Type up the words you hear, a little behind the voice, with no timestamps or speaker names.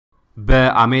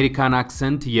በአሜሪካን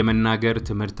አክሰንት የመናገር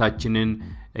ትምህርታችንን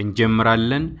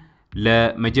እንጀምራለን።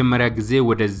 ለመጀመሪያ ጊዜ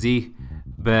ወደዚህ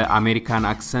በአሜሪካን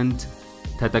አክሰንት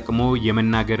ተጠቅሞ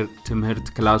የመናገር ትምህርት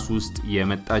ክላስ ውስጥ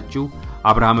የመጣችሁ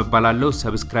አብርሃም እባላለሁ።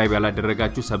 ሰብስክራይብ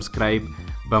ያላደረጋችሁ ሰብስክራይብ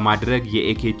በማድረግ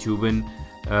የኤኬቲዩብን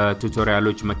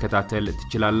ቱቶሪያሎች መከታተል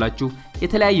ትችላላችሁ።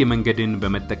 የተለያየ መንገድን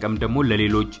በመጠቀም ደግሞ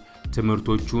ለሌሎች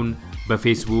ትምህርቶቹን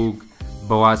በፌስቡክ፣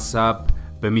 በዋትስአፕ፣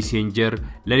 በሜሴንጀር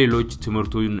ለሌሎች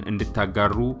ትምህርቱን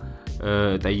እንድታጋሩ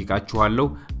ጠይቃችኋለሁ።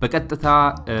 በቀጥታ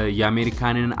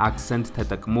የአሜሪካንን አክሰንት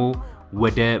ተጠቅሞ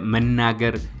ወደ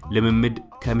መናገር ልምምድ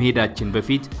ከመሄዳችን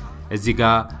በፊት እዚህ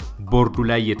ጋር ቦርዱ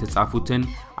ላይ የተጻፉትን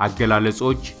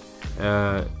አገላለጾች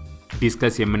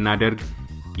ዲስከስ የምናደርግ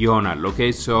ይሆናል። ኦኬ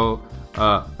ሶ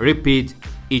repeat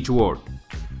each word.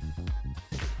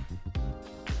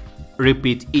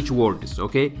 Repeat each words.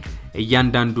 Okay?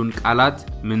 እያንዳንዱን ቃላት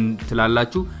ምን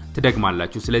ትላላችሁ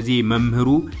ትደግማላችሁ። ስለዚህ መምህሩ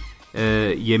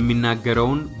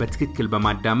የሚናገረውን በትክክል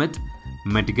በማዳመጥ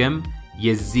መድገም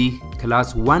የዚህ ክላስ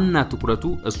ዋና ትኩረቱ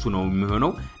እሱ ነው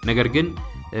የሚሆነው። ነገር ግን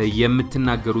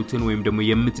የምትናገሩትን ወይም ደግሞ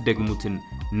የምትደግሙትን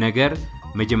ነገር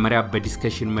መጀመሪያ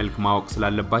በዲስከሽን መልክ ማወቅ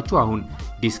ስላለባችሁ አሁን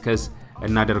ዲስከስ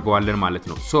እናደርገዋለን ማለት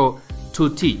ነው። ሶ to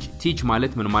teach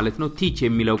ማለት ምን ማለት ነው? teach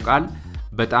የሚለው ቃል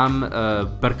በጣም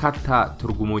በርካታ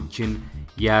ትርጉሞችን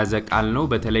የያዘ ቃል ነው።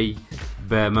 በተለይ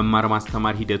በመማር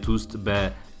ማስተማር ሂደት ውስጥ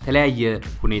በተለያየ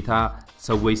ሁኔታ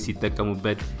ሰዎች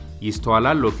ሲጠቀሙበት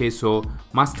ይስተዋላል። ኦኬ ሶ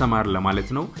ማስተማር ለማለት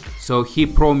ነው። so he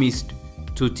promised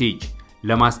to teach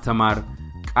ለማስተማር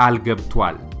ቃል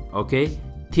ገብቷል። ኦኬ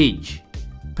teach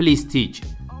please teach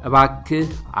እባክህ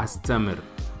አስተምር።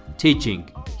 teaching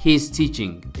he is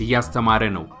teaching እያስተማረ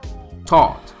ነው።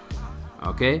 taught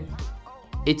okay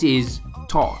it is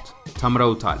taught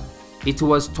ተምረውታል። it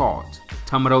was taught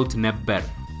ተምረውት ነበር።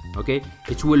 okay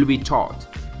it will be taught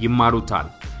ይማሩታል።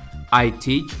 I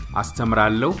teach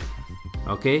አስተምራለሁ።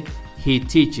 okay he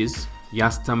teaches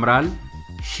ያስተምራል።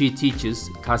 she teaches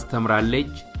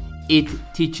ካስተምራለች። it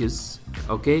teaches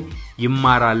okay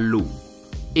ይማራሉ።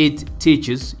 it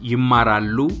teaches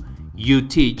ይማራሉ። you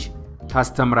teach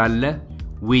ታስተምራለህ።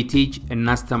 we teach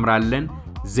እናስተምራለን።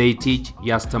 they teach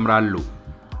ያስተምራሉ።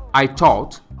 I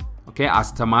taught okay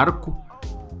አስተማርኩ።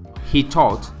 he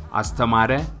taught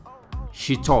አስተማረ።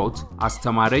 she taught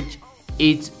አስተማረች።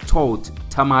 it taught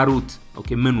ተማሩት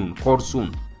okay ምኑን ኮርሱን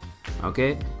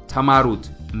okay ተማሩት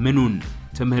ምኑን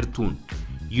ትምህርቱን።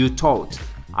 you taught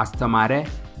አስተማረ።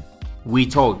 we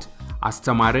taught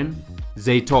አስተማርን።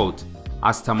 they taught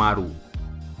አስተማሩ።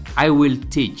 I will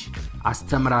teach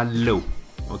አስተምራለሁ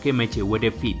okay መቼ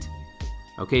ወደፊት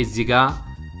okay እዚህ ጋር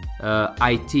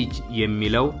I teach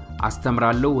የሚለው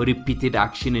አስተምራለሁ repeated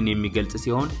actionን የሚገልጽ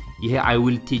ሲሆን ይሄ I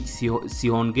will teach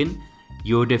ሲሆን ግን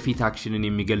የወደፊት actionን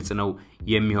የሚገልጽ ነው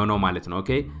የሚሆነው ማለት ነው።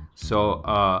 okay so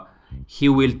he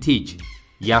will teach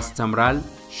ያስተምራል።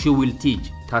 she will teach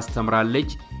ታስተምራለች።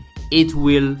 it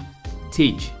will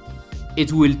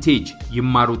teach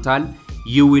ይማሩታል።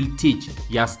 you will teach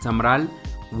ያስተምራል።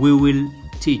 we will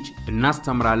teach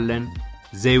እናስተምራለን።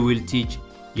 they will teach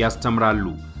ያስተምራሉ።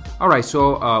 alright so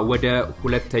ወደ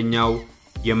ሁለተኛው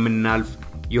የምናልፍ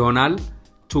ይሆናል።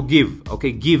 to give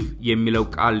okay give የሚለው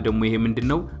ቃል ደግሞ ይሄ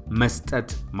ምንድነው? መስጠት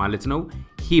ማለት ነው።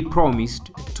 he promised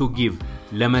to give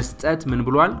ለመስጠት ምን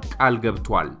ብሏል? ቃል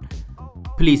ገብቷል።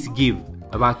 please give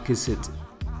እባክህ ስጥ።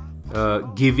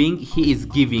 giving he is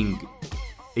giving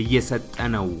እየሰጠ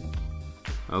ነው።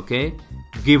 okay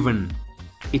given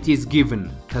it is given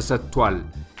ተሰጥቷል።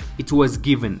 it was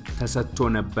given ተሰጥቶ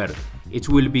ነበር። it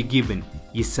will be given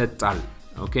ይሰጣል።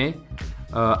 okay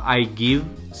I give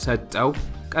ሰጠው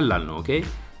ቀላል ነው። okay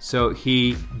so he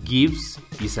gives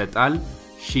ይሰጣል።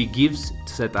 she gives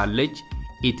ትሰጣለች።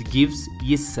 it gives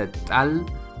ይሰጣል።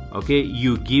 okay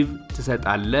you give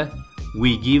ትሰጣለህ።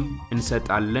 we give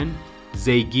እንሰጣለን።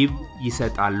 they give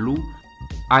ይሰጣሉ።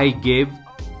 I gave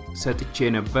ሰጥቼ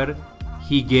ነበር።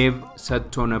 he gave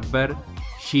ሰጥቶ ነበር።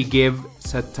 she gave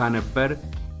ሰጥታ ነበር።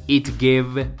 it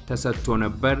gave ተሰጥቶ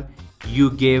ነበር። you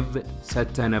gave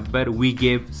ሰጥተ ነበር። we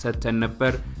gave ሰጥተን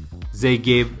ነበር። they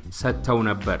gave ሰጥተው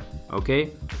ነበር። okay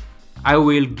I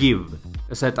will give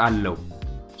እሰጣለሁ።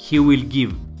 he will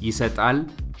give ይሰጣል።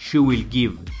 she will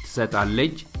give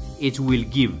ትሰጣለች። it will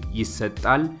give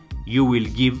ይሰጣል። you will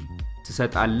give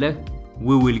ትሰጣለህ።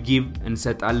 we will give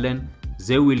እንሰጣለን።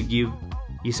 they will give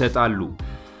ይሰጣሉ።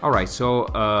 alright so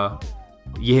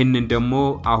ይሄንን ደግሞ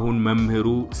አሁን መምህሩ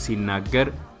ሲናገር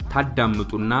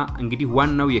ታዳምጡና እንግዲህ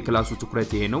ዋናው የክላሱ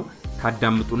ትኩረት ይሄ ነው።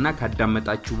 ታዳምጡና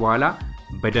ካዳመጣችሁ በኋላ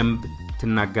በደንብ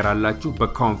ትናገራላችሁ።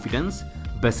 በኮንፊደንስ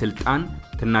በስልጣን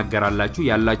ትናገራላችሁ።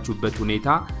 ያላችሁበት ሁኔታ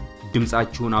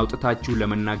ድምጻችሁን አውጥታችሁ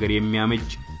ለመናገር የሚያመች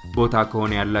ቦታ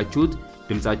ከሆነ ያላችሁት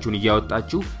ድምጻችሁን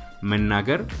እያወጣችሁ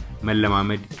መናገር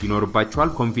መለማመድ ይኖርባችኋል።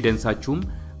 ኮንፊደንሳችሁም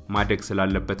ማደግ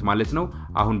ስላለበት ማለት ነው።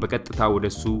 አሁን በቀጥታ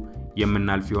ወደሱ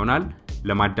የምናልፍ ይሆናል።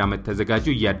 ለማዳመጥ ተዘጋጁ።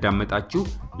 እያዳመጣችሁ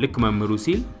ልክ መምህሩ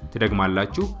ሲል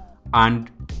ትደግማላችሁ። 1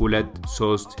 2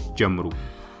 3 ጀምሩ።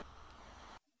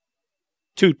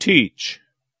 To teach.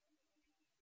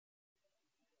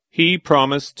 He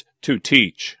promised to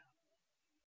teach.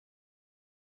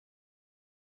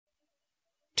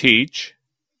 Teach.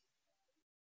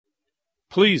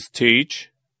 Please teach.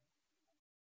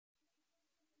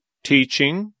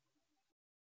 Teaching.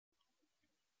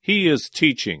 He is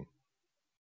teaching.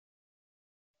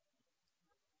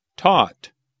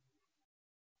 Taught.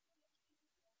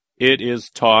 It is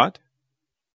taught.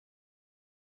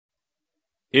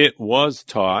 It was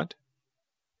taught.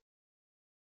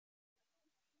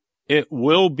 It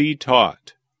will be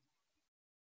taught.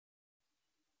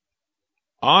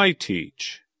 I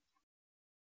teach.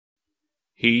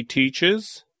 He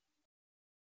teaches.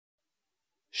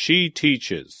 She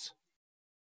teaches.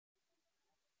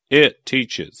 It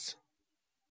teaches.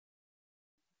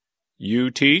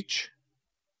 You teach.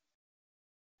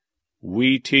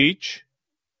 We teach.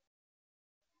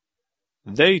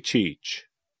 They teach.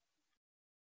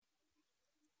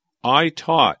 I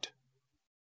taught.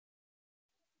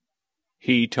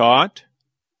 He taught.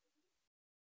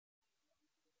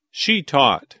 She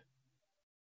taught.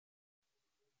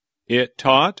 It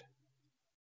taught.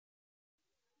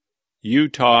 You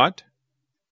taught.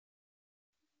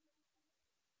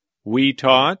 We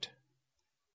taught.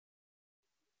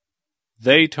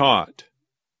 They taught.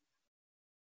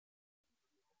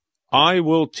 I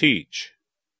will teach.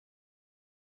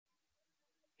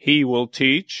 He will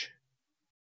teach.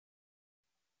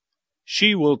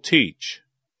 She will teach.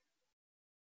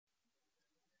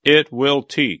 It will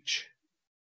teach.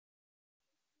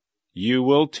 You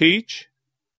will teach.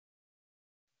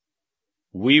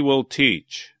 We will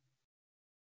teach.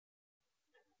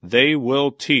 They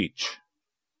will teach.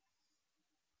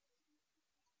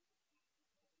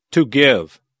 To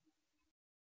give.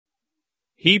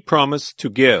 He promised to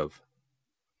give.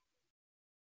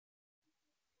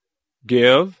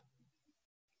 Give.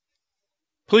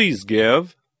 Please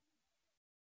give.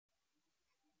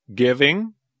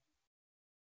 Giving.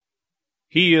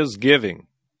 He is giving.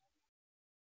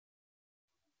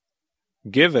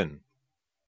 Given.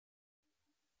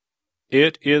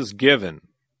 It is given.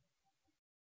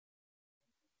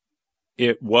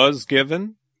 It was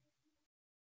given.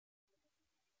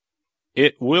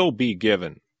 It will be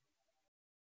given.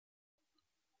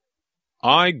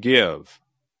 I give.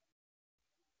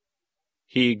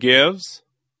 He gives.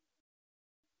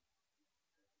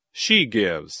 She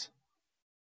gives.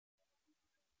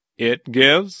 It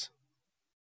gives.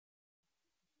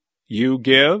 You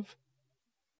give.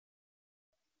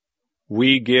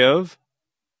 We give.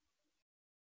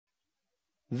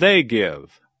 They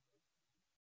give.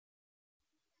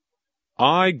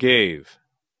 I gave.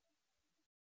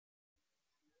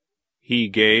 He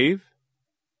gave.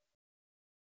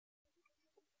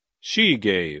 She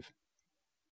gave.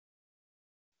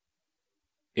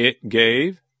 It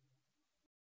gave.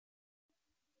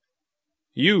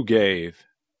 You gave.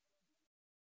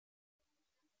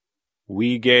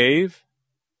 We gave.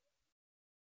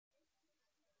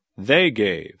 They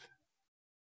gave.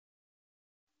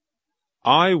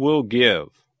 I will give.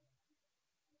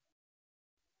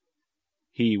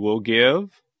 He will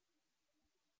give.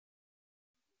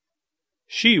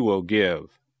 She will give.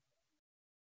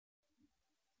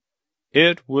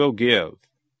 It will give.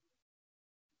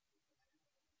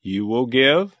 You will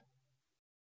give.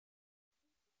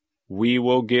 We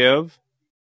will give.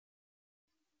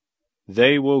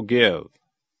 They will give.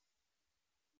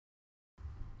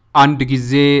 አንድ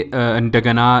ጊዜ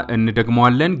እንደገና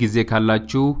እንደግመዋለን። ጊዜ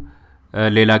ካላችሁ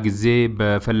ሌላ ጊዜ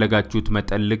በፈለጋችሁት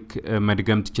መጠልቅ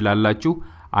መድገም ትችላላችሁ።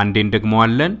 አንዴ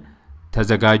እንደግመዋለን።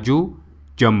 ተዘጋጁ።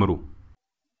 ጀምሩ።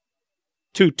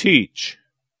 To teach.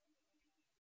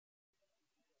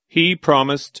 He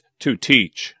promised to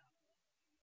teach.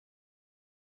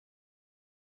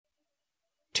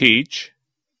 Teach.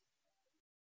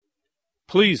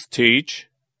 Please teach.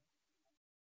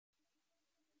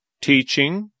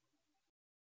 Teaching.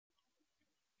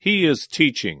 He is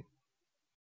teaching.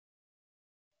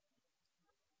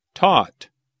 Taught.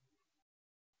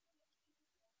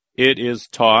 It is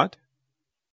taught.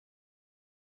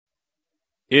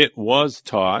 It was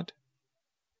taught.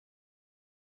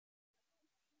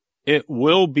 It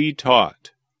will be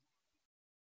taught.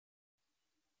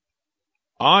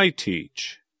 I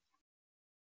teach.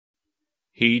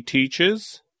 He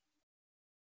teaches.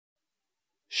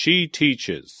 She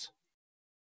teaches.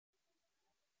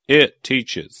 It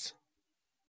teaches.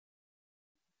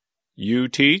 You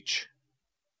teach.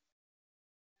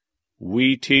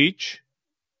 We teach.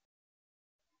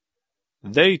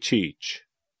 They teach.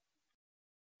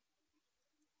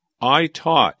 I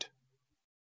taught.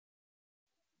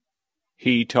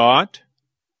 He taught.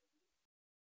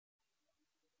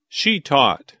 She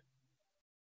taught.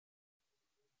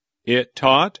 It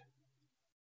taught.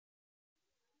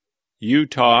 You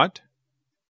taught.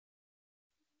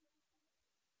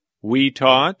 We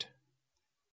taught.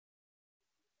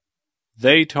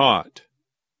 They taught.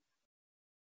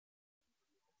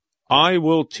 I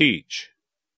will teach.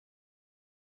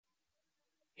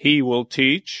 He will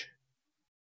teach.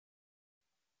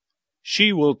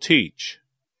 She will teach.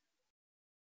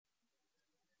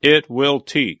 It will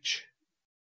teach.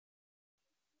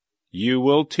 You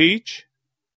will teach.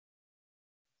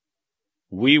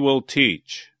 We will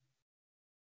teach.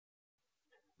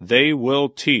 They will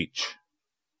teach.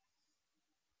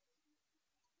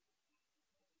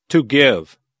 To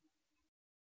give.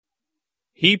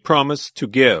 He promised to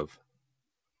give.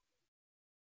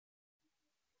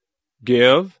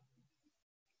 Give.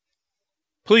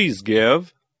 Please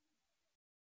give.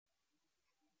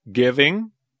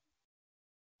 Giving.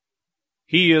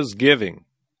 He is giving.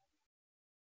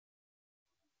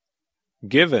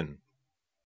 Given.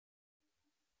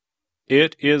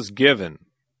 It is given.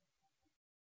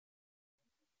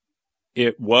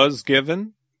 It was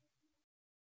given.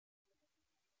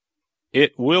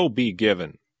 It will be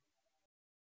given.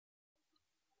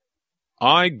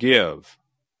 I give.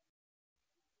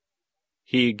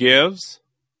 He gives.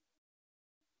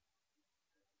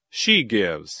 She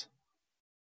gives.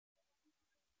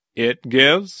 It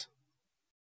gives.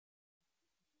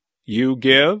 You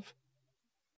give.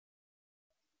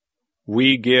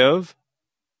 We give.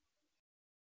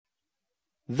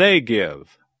 They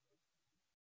give.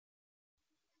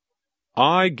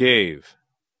 I gave.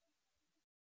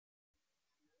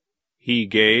 He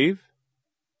gave.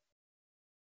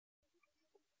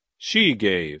 She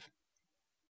gave.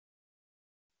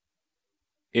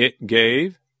 It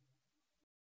gave.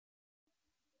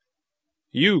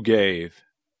 You gave.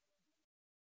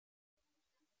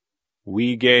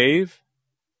 We gave.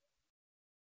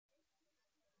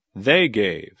 They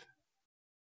gave.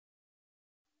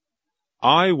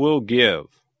 I will give.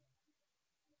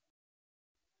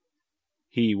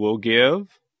 He will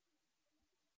give.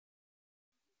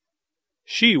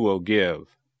 She will give.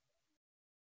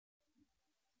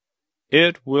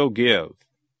 It will give.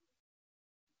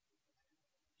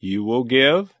 You will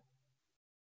give.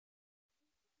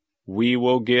 We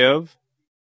will give.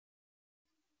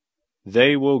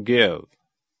 They will give.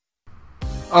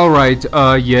 Alright,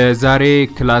 የዛሬ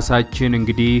ክላሳችን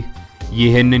እንግዲህ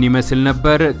ይሄንን ይመስል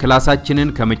ነበር።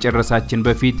 ክላሳችንን ከመጨረሳችን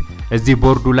በፊት እዚህ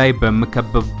ቦርዱ ላይ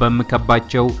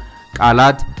በመከባቸው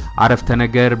ቃላት አረፍተ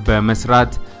ነገር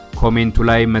በመስራት ኮሜንቱ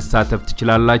ላይ መሳተፍ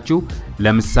ትችላላችሁ።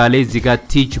 ለምሳሌ እዚህ ጋር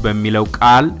ቲች በሚለው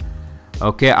ቃል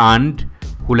ኦኬ አንድ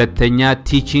ሁለተኛ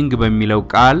ቲቺንግ በሚለው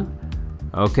ቃል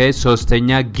ኦኬ ሶስተኛ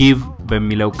ጊቭ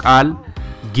በሚለው ቃል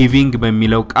ጊቪንግ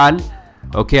በሚለው ቃል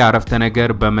ኦኬ አረፍተ ነገር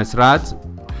በመስራት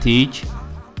ቲች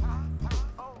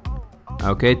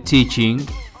ኦኬ ቲቺንግ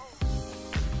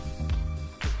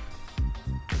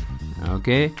ኦኬ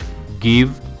ጊቭ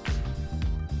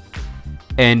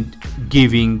and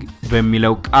giving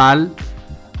በሚለው ቃል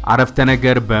አረፍተ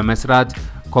ነገር በመስራት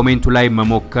ኮሜንቱ ላይ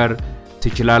መሞከር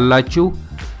ትችላላችሁ።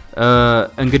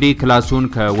 እንግዲህ ክላሱን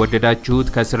ከወደዳችሁት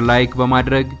ከስር ላይክ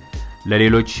በማድረግ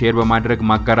ለሌሎች ሼር በማድረግ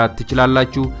ማጋራት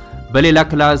ትችላላችሁ። በሌላ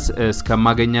ክላስ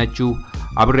እስከማገኛችሁ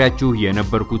አብሬያችሁ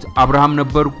የነበርኩት አብርሃም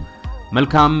ነበርኩ።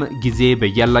 መልካም ጊዜ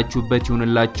በያላችሁበት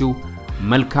ይሁንላችሁ።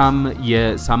 መልካም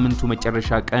የሳምንቱ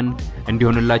መጨረሻ ቀን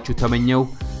እንዲሆንላችሁ ተመኘው።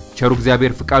 ቸሩ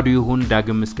እግዚአብሔር ፍቃዱ ይሁን።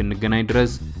 ዳግም እስክንገናኝ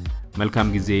ድረስ መልካም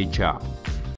ጊዜ። ቻው።